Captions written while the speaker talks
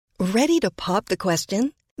Ready to pop the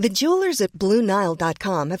question? The jewelers at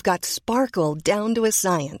BlueNile.com have got sparkle down to a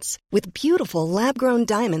science with beautiful lab-grown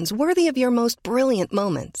diamonds worthy of your most brilliant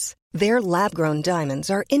moments. Their lab-grown diamonds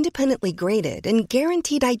are independently graded and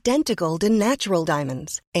guaranteed identical to natural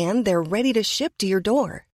diamonds, and they're ready to ship to your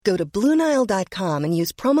door. Go to BlueNile.com and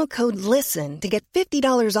use promo code LISTEN to get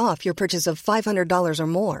 $50 off your purchase of $500 or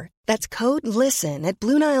more. That's code LISTEN at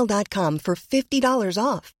BlueNile.com for $50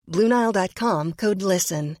 off. BlueNile.com, code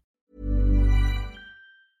LISTEN.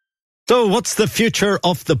 So what's the future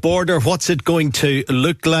of the border? What's it going to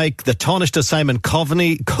look like? The Taoiseach Simon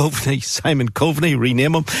Coveney,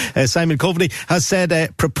 rename him. Simon Coveney has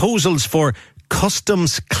said proposals for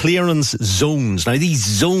customs clearance zones. Now, these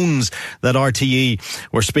zones that RTE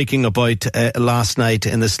were speaking about last night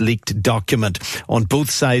in this leaked document on both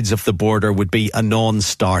sides of the border would be a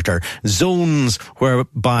non-starter. Zones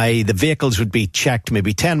whereby the vehicles would be checked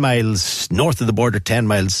maybe 10 miles north of the border, 10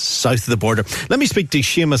 miles south of the border. Let me speak to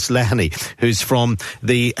Seamus Leahy, who's from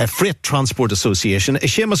the Freight Transport Association.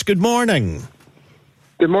 Seamus, good morning.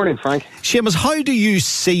 Good morning, Frank. Seamus, how do you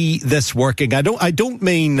see this working? I don't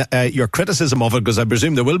mean your criticism of it, because I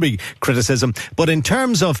presume there will be criticism, but in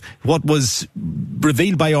terms of what was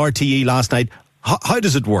revealed by RTE last night, how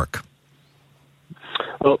does it work?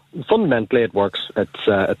 Well, fundamentally, it works.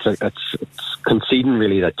 It's conceding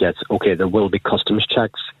really that yes, okay, there will be customs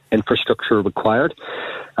checks, infrastructure required.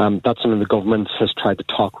 That's something the government has tried to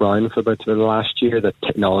talk around for about the last year, that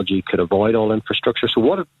technology could avoid all infrastructure. So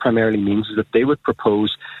what it primarily means is that they would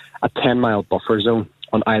propose a 10-mile buffer zone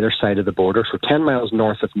on either side of the border. So 10 miles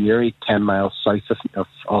north of Newry, 10 miles south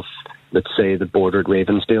of let's say, the border at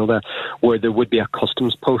Ravensdale there, where there would be a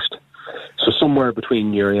customs post. So somewhere between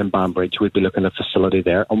Newry and Banbridge, we'd be looking at a facility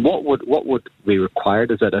there. And what would be required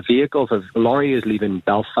is that a vehicle, if a lorry is leaving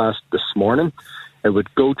Belfast this morning, it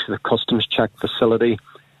would go to the customs check facility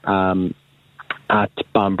at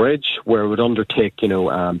Banbridge, where it would undertake,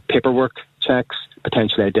 paperwork checks,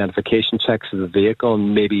 potentially identification checks of the vehicle,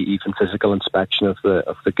 and maybe even physical inspection of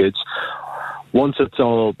the goods. Once it's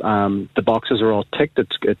all the boxes are all ticked,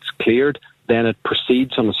 it's cleared. Then it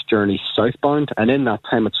proceeds on its journey southbound, and in that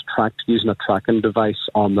time it's tracked using a tracking device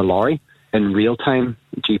on the lorry in real-time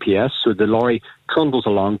GPS. So the lorry trundles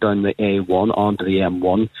along down the A1 onto the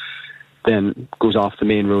M1, then goes off the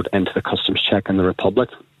main road into the customs check in the Republic.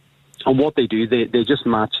 And what they do, they just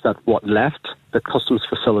match that what left the customs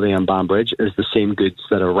facility in Banbridge is the same goods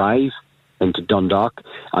that arrive into Dundalk,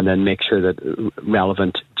 and then make sure that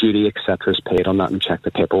relevant duty, etc., is paid on that, and check the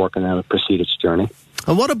paperwork, and then it proceed its journey.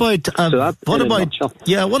 And what about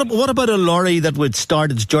what about a lorry that would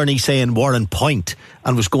start its journey, say, in Warren Point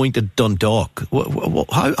and was going to Dundalk?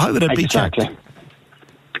 How would it be checked?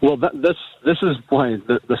 Well, this is why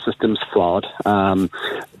the system's flawed.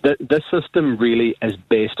 This system really is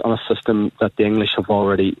based on a system that the English have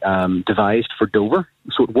already devised for Dover.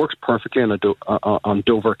 So it works perfectly on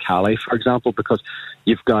Dover-Calais, for example, because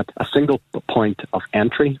you've got a single point of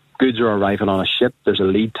entry. Goods are arriving on a ship. There's a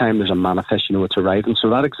lead time. There's a manifest. It's arriving. So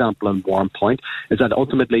that example in Warren Point is that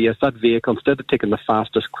ultimately, yes, that vehicle, instead of taking the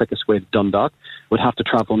fastest, quickest way to Dundalk, would have to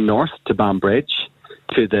travel north to Banbridge,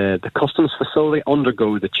 to the customs facility,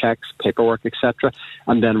 undergo the checks, paperwork, etc.,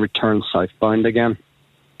 and then return southbound again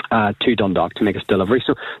to Dundalk to make its delivery.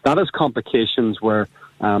 So that has complications where,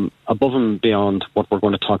 above and beyond what we're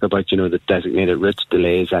going to talk about, the designated routes,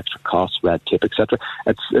 delays, extra costs, red tape, etc.,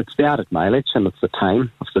 it's the added mileage and it's the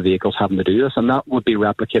time of the vehicles having to do this, and that would be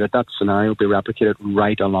replicated. That scenario would be replicated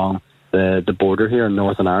right along the border here in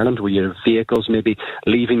Northern Ireland, where you have vehicles maybe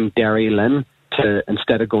leaving Derry Lynn to,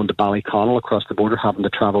 instead of going to Ballyconnell across the border, having to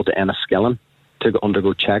travel to Enniskillen to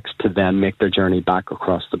undergo checks to then make their journey back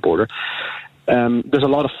across the border. There's a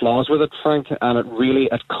lot of flaws with it, Frank, and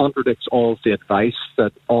it contradicts all of the advice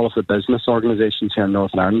that all of the business organisations here in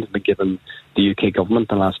Northern Ireland have been given the UK government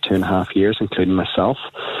in the last 2.5 years, including myself.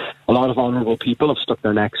 A lot of honourable people have stuck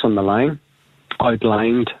their necks on the line,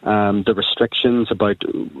 outlined the restrictions about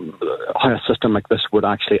how a system like this would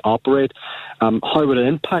actually operate, how would it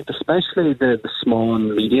impact especially the small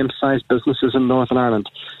and medium-sized businesses in Northern Ireland.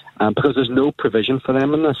 Because there's no provision for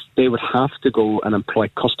them in this. They would have to go and employ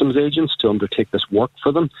customs agents to undertake this work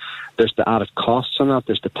for them. There's the added costs on that.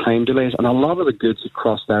 There's the time delays. And a lot of the goods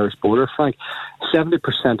across the Irish border, Frank,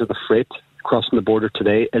 70% of the freight crossing the border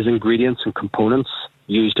today is ingredients and components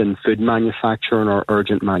used in food manufacturing or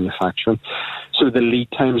urgent manufacturing. So the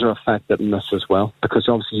lead times are affected in this as well, because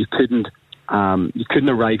obviously you couldn't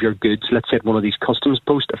arrive your goods, let's say, at one of these customs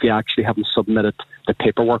posts if you actually haven't submitted the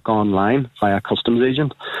paperwork online via a customs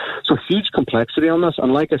agent. So huge complexity on this.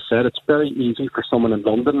 And like I said, it's very easy for someone in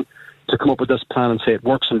London to come up with this plan and say it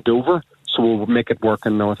works in Dover, so we'll make it work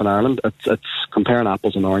in Northern Ireland. It's comparing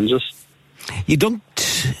apples and oranges. You don't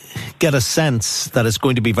get a sense that it's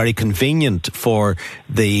going to be very convenient for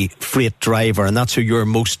the freight driver, and that's who you're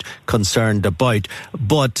most concerned about.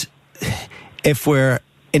 But if we're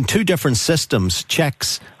in two different systems,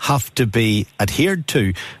 checks have to be adhered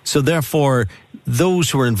to. So therefore, those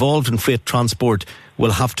who are involved in freight transport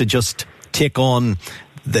will have to just take on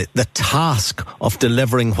the task of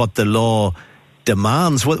delivering what the law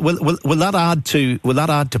demands. Will that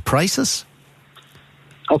add to prices?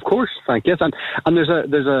 Of course, Frank. Yes, and there's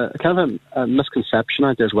a kind of a misconception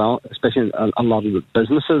out there as well, especially in a lot of the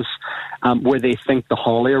businesses, where they think the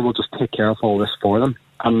haulier will just take care of all this for them,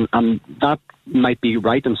 and that might be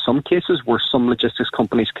right in some cases where some logistics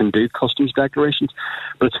companies can do customs declarations,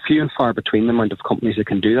 but it's few and far between the amount of companies that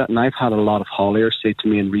can do that. And I've had a lot of hauliers say to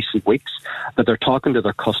me in recent weeks that they're talking to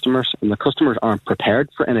their customers, and the customers aren't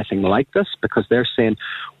prepared for anything like this because they're saying,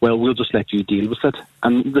 well, we'll just let you deal with it.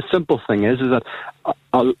 And the simple thing is that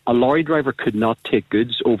a lorry driver could not take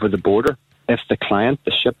goods over the border if the client,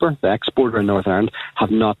 the shipper, the exporter in Northern Ireland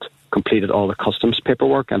have not completed all the customs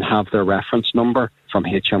paperwork and have their reference number from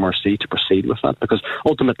HMRC to proceed with that, because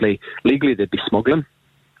ultimately, legally, they'd be smuggling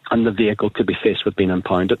and the vehicle could be faced with being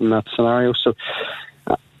impounded in that scenario. So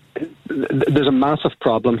there's a massive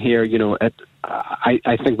problem here.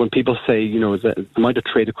 I think when people say, the amount of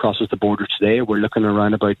trade that crosses the border today, we're looking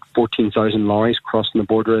around about 14,000 lorries crossing the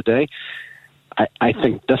border a day. I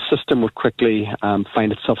think this system would quickly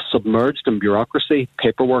find itself submerged in bureaucracy,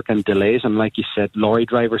 paperwork and delays. And like you said, lorry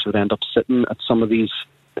drivers would end up sitting at some of these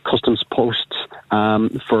customs posts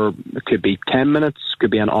for, it could be 10 minutes,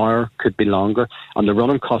 could be an hour, could be longer. And the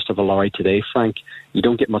running cost of a lorry today, Frank, you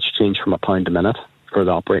don't get much change from £1 a minute for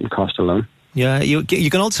the operating cost alone. Yeah, you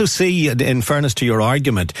can also see, in fairness to your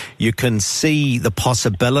argument, you can see the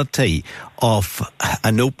possibility of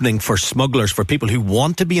an opening for smugglers, for people who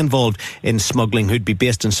want to be involved in smuggling, who'd be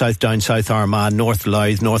based in South Down, South Armagh, North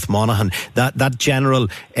Louth, North Monaghan, that general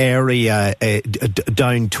area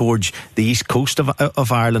down towards the east coast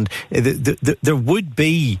of Ireland. There would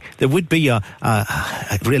be a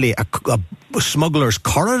smuggler's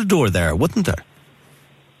corridor there, wouldn't there?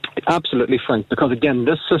 Absolutely, Frank, because again,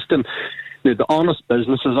 this system, the honest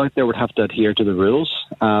businesses out there would have to adhere to the rules.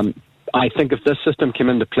 I think if this system came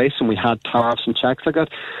into place and we had tariffs and checks like that,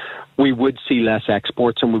 we would see less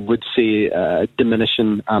exports and we would see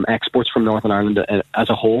diminishing exports from Northern Ireland as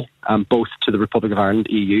a whole, both to the Republic of Ireland,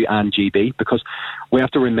 EU and GB, because we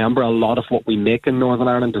have to remember a lot of what we make in Northern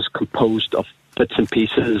Ireland is composed of bits and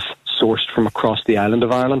pieces sourced from across the island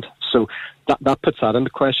of Ireland. So that puts that into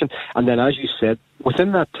question. And then, as you said,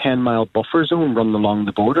 within that 10-mile buffer zone running along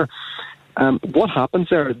the border, what happens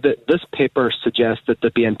there? This paper suggests that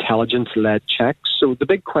there'd be intelligence-led checks. So the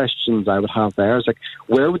big questions I would have there is,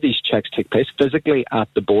 where would these checks take place physically at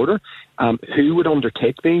the border? Who would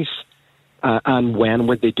undertake these? And when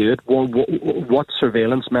would they do it? What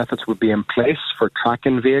surveillance methods would be in place for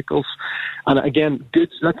tracking vehicles? And again,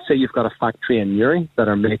 goods, let's say you've got a factory in Newry that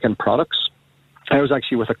are making products. I was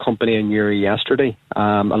actually with a company in Newry yesterday,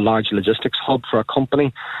 a large logistics hub for a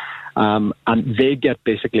company. And they get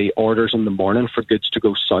basically orders in the morning for goods to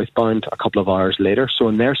go southbound a couple of hours later. So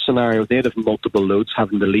in their scenario, they'd have multiple loads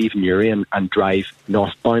having to leave Newry and drive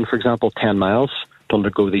northbound, for example, 10 miles to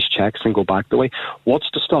undergo these checks and go back the way. What's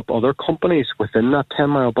to stop other companies within that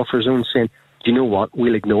 10-mile buffer zone saying, do you know what,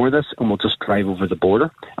 we'll ignore this and we'll just drive over the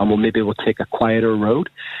border and we'll take a quieter road.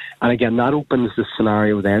 And again, that opens the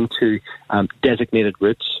scenario then to designated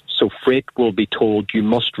routes. So freight will be told you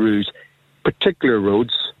must use particular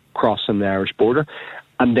roads crossing the Irish border,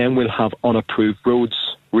 and then we'll have unapproved roads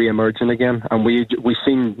re-emerging again. And we've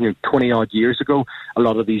seen 20 odd years ago a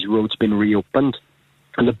lot of these roads been reopened,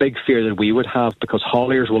 and the big fear that we would have, because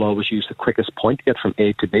hauliers will always use the quickest point to get from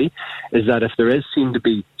A to B, is that if there is seen to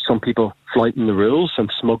be some people flouting the rules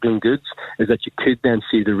and smuggling goods, is that you could then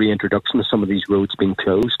see the reintroduction of some of these roads being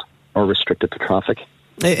closed or restricted to traffic.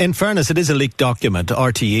 In fairness, it is a leaked document.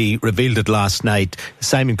 RTE revealed it last night.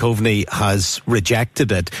 Simon Coveney has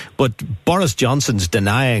rejected it. But Boris Johnson's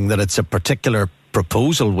denying that it's a particular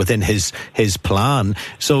proposal within his plan.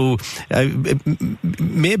 So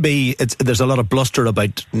maybe there's a lot of bluster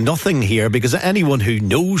about nothing here, because anyone who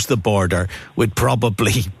knows the border would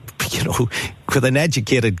probably, with an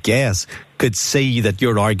educated guess, could see that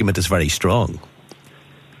your argument is very strong.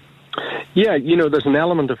 Yeah, there's an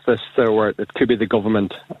element of this there where it could be the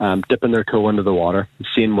government dipping their toe into the water,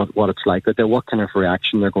 seeing what it's like, what kind of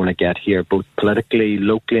reaction they're going to get here, both politically,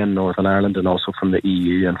 locally in Northern Ireland, and also from the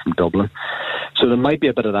EU and from Dublin. So there might be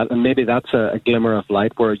a bit of that, and maybe that's a glimmer of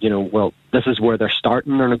light where, this is where they're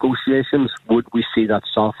starting their negotiations. Would we see that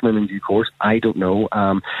softening in due course? I don't know.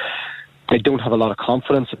 I don't have a lot of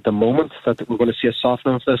confidence at the moment that we're going to see a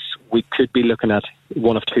softening of this. We could be looking at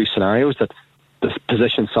one of two scenarios, that the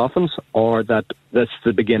position softens, or that that's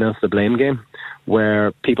the beginning of the blame game,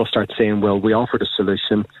 where people start saying, well, we offered a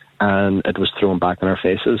solution and it was thrown back in our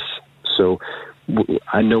faces. So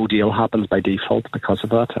a no deal happens by default because of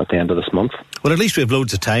that at the end of this month. Well, at least we have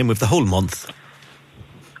loads of time. We have the whole month.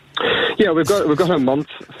 Yeah, we've got a month,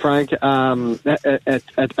 Frank.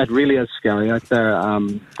 It really is scary out there.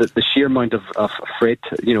 The sheer amount of freight,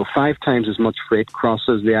 5 times as much freight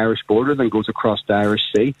crosses the Irish border than goes across the Irish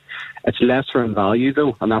Sea. It's lesser in value,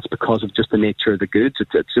 though, and that's because of just the nature of the goods.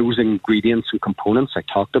 It's those ingredients and components I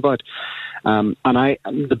talked about. And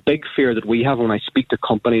the big fear that we have when I speak to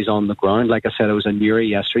companies on the ground, like I said, I was in Newry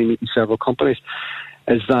yesterday meeting several companies,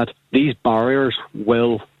 is that these barriers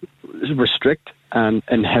will restrict and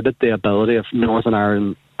inhibit the ability of Northern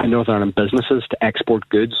Ireland businesses to export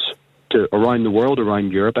goods to around the world,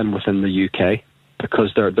 around Europe, and within the UK,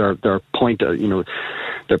 because their point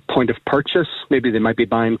of purchase, maybe they might be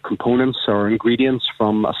buying components or ingredients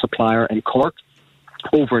from a supplier in Cork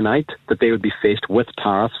overnight, that they would be faced with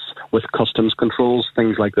tariffs, with customs controls,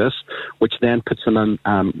 things like this, which then puts them in,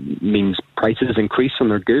 means prices increase on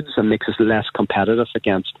their goods and makes us less competitive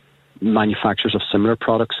against manufacturers of similar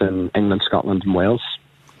products in England, Scotland and Wales.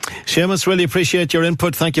 Seamus, really appreciate your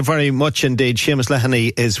input. Thank you very much indeed. Seamus Leheny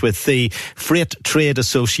is with the Freight Trade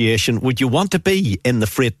Association. Would you want to be in the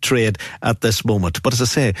freight trade at this moment? But as I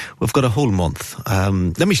say, we've got a whole month.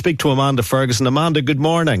 Let me speak to Amanda Ferguson. Amanda, good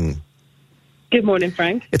morning. Good morning,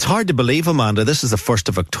 Frank. It's hard to believe, Amanda, this is the 1st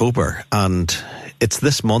of October and it's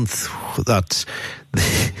this month that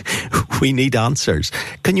we need answers.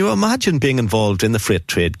 Can you imagine being involved in the freight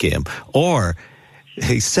trade game, or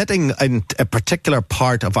sitting in a particular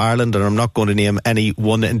part of Ireland, and I'm not going to name any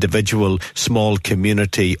one individual small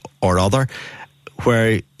community or other,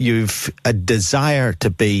 where you've a desire to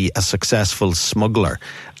be a successful smuggler,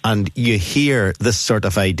 and you hear this sort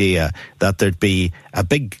of idea that there'd be a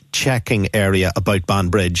big checking area about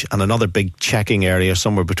Banbridge and another big checking area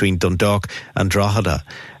somewhere between Dundalk and Drogheda,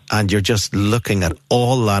 and you're just looking at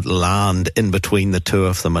all that land in between the two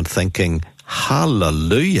of them and thinking,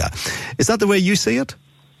 hallelujah. Is that the way you see it?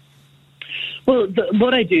 Well,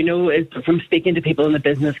 what I do know is from speaking to people in the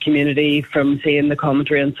business community, from seeing the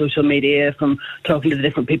commentary on social media, from talking to the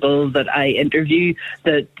different people that I interview,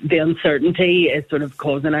 that the uncertainty is sort of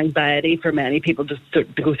causing anxiety for many people to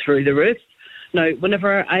go through the roof. Now,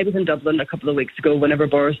 whenever I was in Dublin a couple of weeks ago, whenever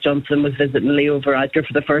Boris Johnson was visiting Leo Varadkar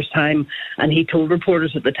for the first time, and he told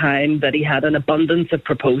reporters at the time that he had an abundance of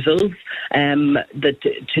proposals that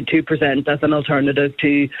to present as an alternative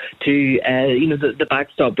to the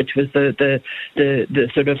backstop, which was the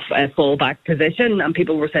sort of fallback position. And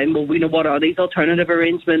people were saying, well, what are these alternative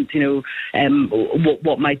arrangements?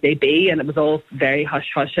 What might they be? And it was all very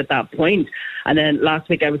hush-hush at that point. And then last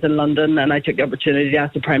week I was in London and I took the opportunity to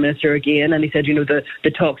ask the Prime Minister again, and he said,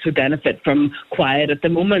 the talks would benefit from quiet at the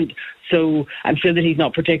moment. So I'm sure that he's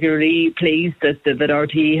not particularly pleased that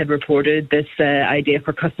RTE had reported this idea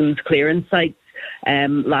for customs clearance sites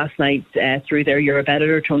last night through their Europe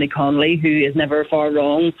editor, Tony Connolly, who is never far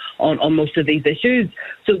wrong on most of these issues.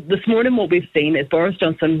 So this morning what we've seen is Boris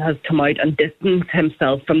Johnson has come out and distanced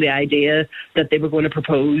himself from the idea that they were going to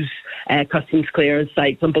propose customs clearance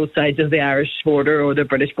sites on both sides of the Irish border or the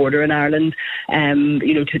British border in Ireland,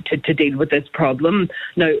 to deal with this problem.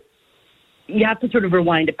 Now, you have to sort of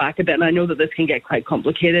rewind it back a bit, and I know that this can get quite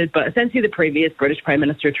complicated, but essentially the previous British Prime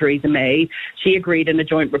Minister, Theresa May, she agreed in a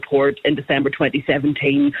joint report in December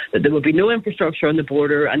 2017 that there would be no infrastructure on the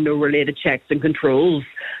border and no related checks and controls.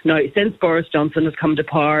 Now, since Boris Johnson has come to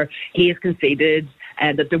power, he has conceded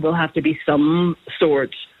that there will have to be some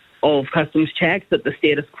sort of customs checks, that the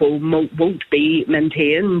status quo won't be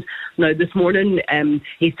maintained. Now, this morning,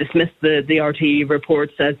 he's dismissed the RTE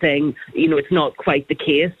reports as saying, it's not quite the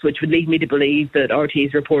case, which would lead me to believe that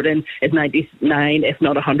RTE's reporting is 99, if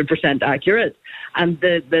not 100% accurate. And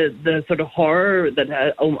the sort of horror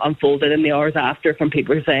that unfolded in the hours after from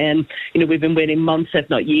people saying, we've been waiting months, if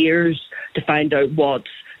not years, to find out what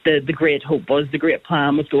the great hope was, the great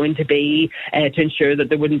plan was going to be to ensure that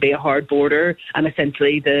there wouldn't be a hard border. And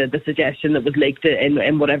essentially the suggestion that was leaked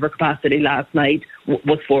in whatever capacity last night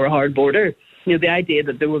was for a hard border. The idea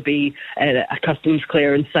that there would be a customs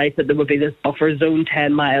clearance site, that there would be this buffer zone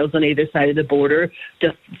 10 miles on either side of the border,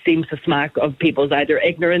 just seems to smack of people's either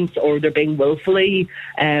ignorance or they're being willfully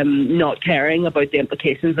not caring about the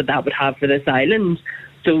implications that would have for this island.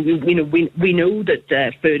 So, we know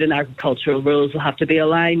that food and agricultural rules will have to be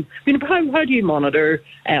aligned. How do you monitor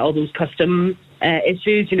all those custom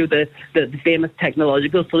issues? The famous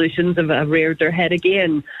technological solutions have reared their head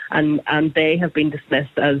again, and they have been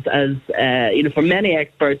dismissed as for many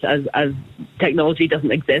experts as technology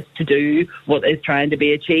doesn't exist to do what is trying to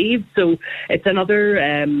be achieved. So it's another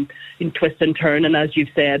twist and turn, and as you've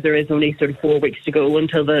said, there is only sort of 4 weeks to go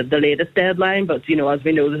until the latest deadline, but as we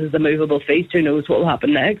know, this is a movable feast. Who knows what will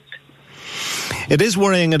happen next? It is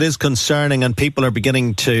worrying, it is concerning, and people are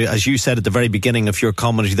beginning to, as you said at the very beginning of your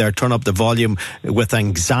commentary there, turn up the volume with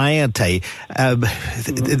anxiety.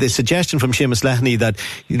 The suggestion from Seamus Leahy that,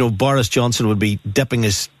 Boris Johnson would be dipping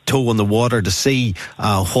his toe in the water to see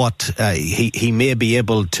what he may be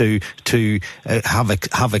able to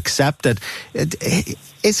have accepted.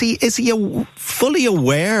 Is he fully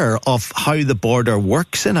aware of how the border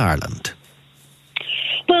works in Ireland?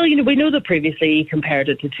 Well, we know that previously he compared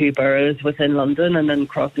it to two boroughs within London and then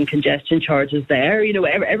crossing congestion charges there.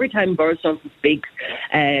 Every time Boris Johnson speaks,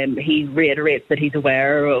 he reiterates that he's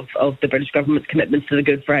aware of the British government's commitments to the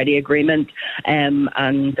Good Friday Agreement and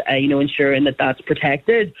ensuring that that's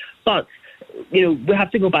protected. But we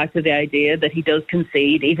have to go back to the idea that he does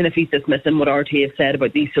concede, even if he's dismissing what RT has said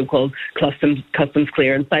about these so-called customs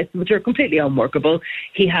clearance sites, which are completely unworkable.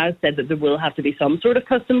 He has said that there will have to be some sort of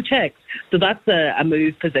custom checks. So that's a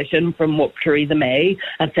move position from what Theresa May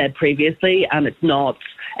had said previously, and it's not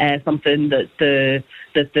something that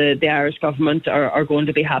the Irish government are going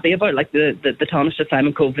to be happy about. Like the Taoiseach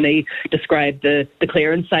Simon Coveney described the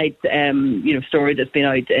clearance site story that's been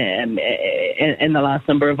out in the last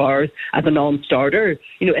number of hours as a non-starter.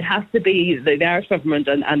 It has to be the Irish government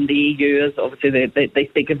and the EU, as obviously they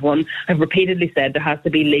speak of one, have repeatedly said there has to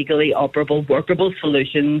be legally operable, workable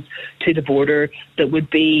solutions to the border that would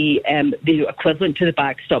be the equivalent to the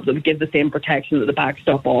backstop, that would give the same protection that the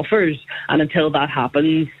backstop offers. And until that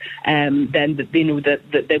happens, then that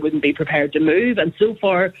they wouldn't be prepared to move. And so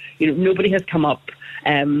far, nobody has come up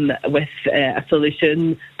with a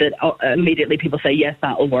solution that immediately people say, yes,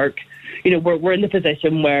 that'll work. We're in the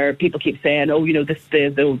position where people keep saying,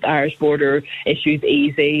 the Irish border issue's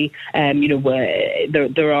easy.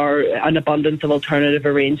 There are an abundance of alternative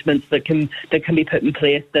arrangements that can be put in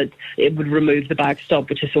place that it would remove the backstop,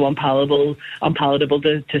 which is so unpalatable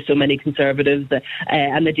to so many Conservatives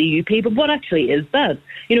and the DUP. But what actually is that?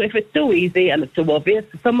 If it's so easy and it's so obvious,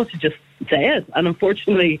 someone should just say it. And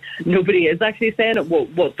unfortunately, nobody is actually saying it.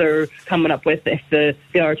 What they're coming up with, if the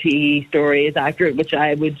RTE story is accurate, which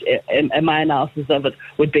I would, in my analysis of it,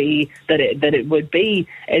 would be that it would be,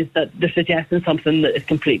 is that they're suggesting something that is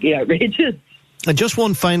completely outrageous. And just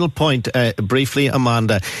one final point, briefly,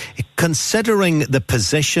 Amanda. Considering the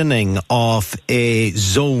positioning of a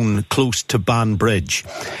zone close to Banbridge,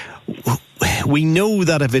 we know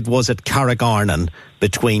that if it was at Carrigarnan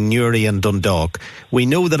between Newry and Dundalk, we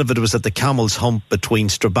know that if it was at the Camel's Hump between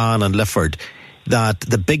Strabane and Lifford, that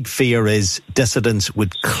the big fear is dissidents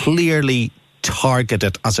would clearly target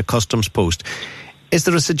it as a customs post. Is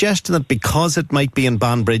there a suggestion that because it might be in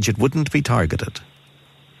Banbridge, it wouldn't be targeted?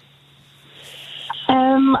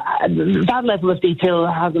 That level of detail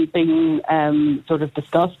hasn't been sort of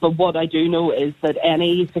discussed, but what I do know is that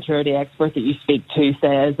any security expert that you speak to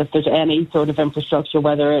says if there's any sort of infrastructure,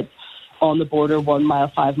 whether it's on the border 1 mile,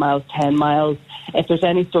 5 miles, 10 miles, if there's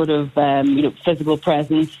any sort of physical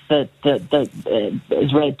presence that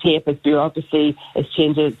is red tape, is bureaucracy, is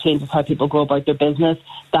changes how people go about their business,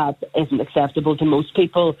 that isn't acceptable to most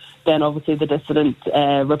people, then obviously the dissident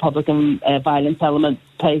Republican violence element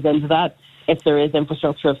plays into that. If there is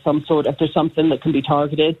infrastructure of some sort, if there's something that can be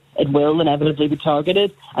targeted, it will inevitably be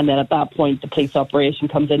targeted. And then at that point, the police operation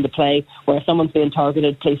comes into play, where if someone's being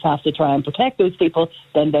targeted, police have to try and protect those people,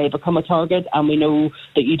 then they become a target. And we know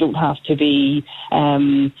that you don't have to be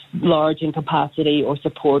large in capacity or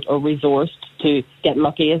support or resourced to get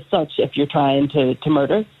lucky as such if you're trying to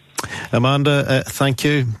murder. Amanda, thank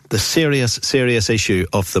you. The serious issue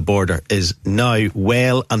of the border is now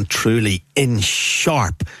well and truly in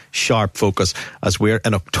sharp focus as we're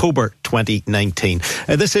in October 2019.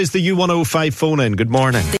 This is the U105 phone-in. Good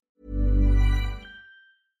morning.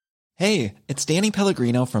 Hey, it's Danny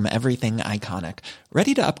Pellegrino from Everything Iconic.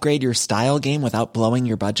 Ready to upgrade your style game without blowing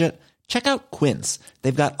your budget? Check out Quince.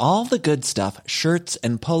 They've got all the good stuff, shirts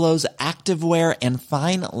and polos, activewear, and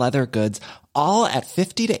fine leather goods, all at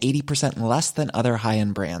 50 to 80% less than other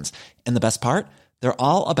high-end brands. And the best part? They're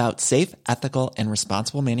all about safe, ethical, and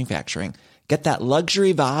responsible manufacturing. Get that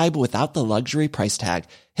luxury vibe without the luxury price tag.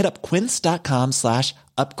 Hit up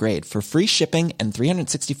quince.com/upgrade for free shipping and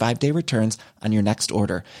 365-day returns on your next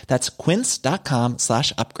order. That's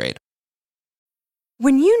quince.com/upgrade.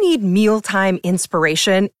 When you need mealtime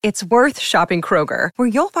inspiration, it's worth shopping Kroger, where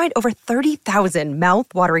you'll find over 30,000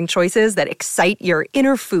 mouth-watering choices that excite your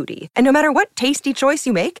inner foodie. And no matter what tasty choice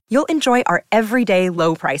you make, you'll enjoy our everyday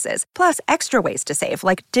low prices, plus extra ways to save,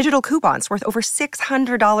 like digital coupons worth over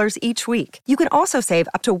 $600 each week. You can also save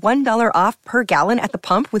up to $1 off per gallon at the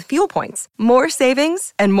pump with fuel points. More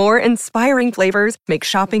savings and more inspiring flavors make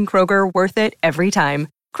shopping Kroger worth it every time.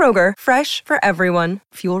 Kroger, fresh for everyone.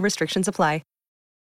 Fuel restrictions apply.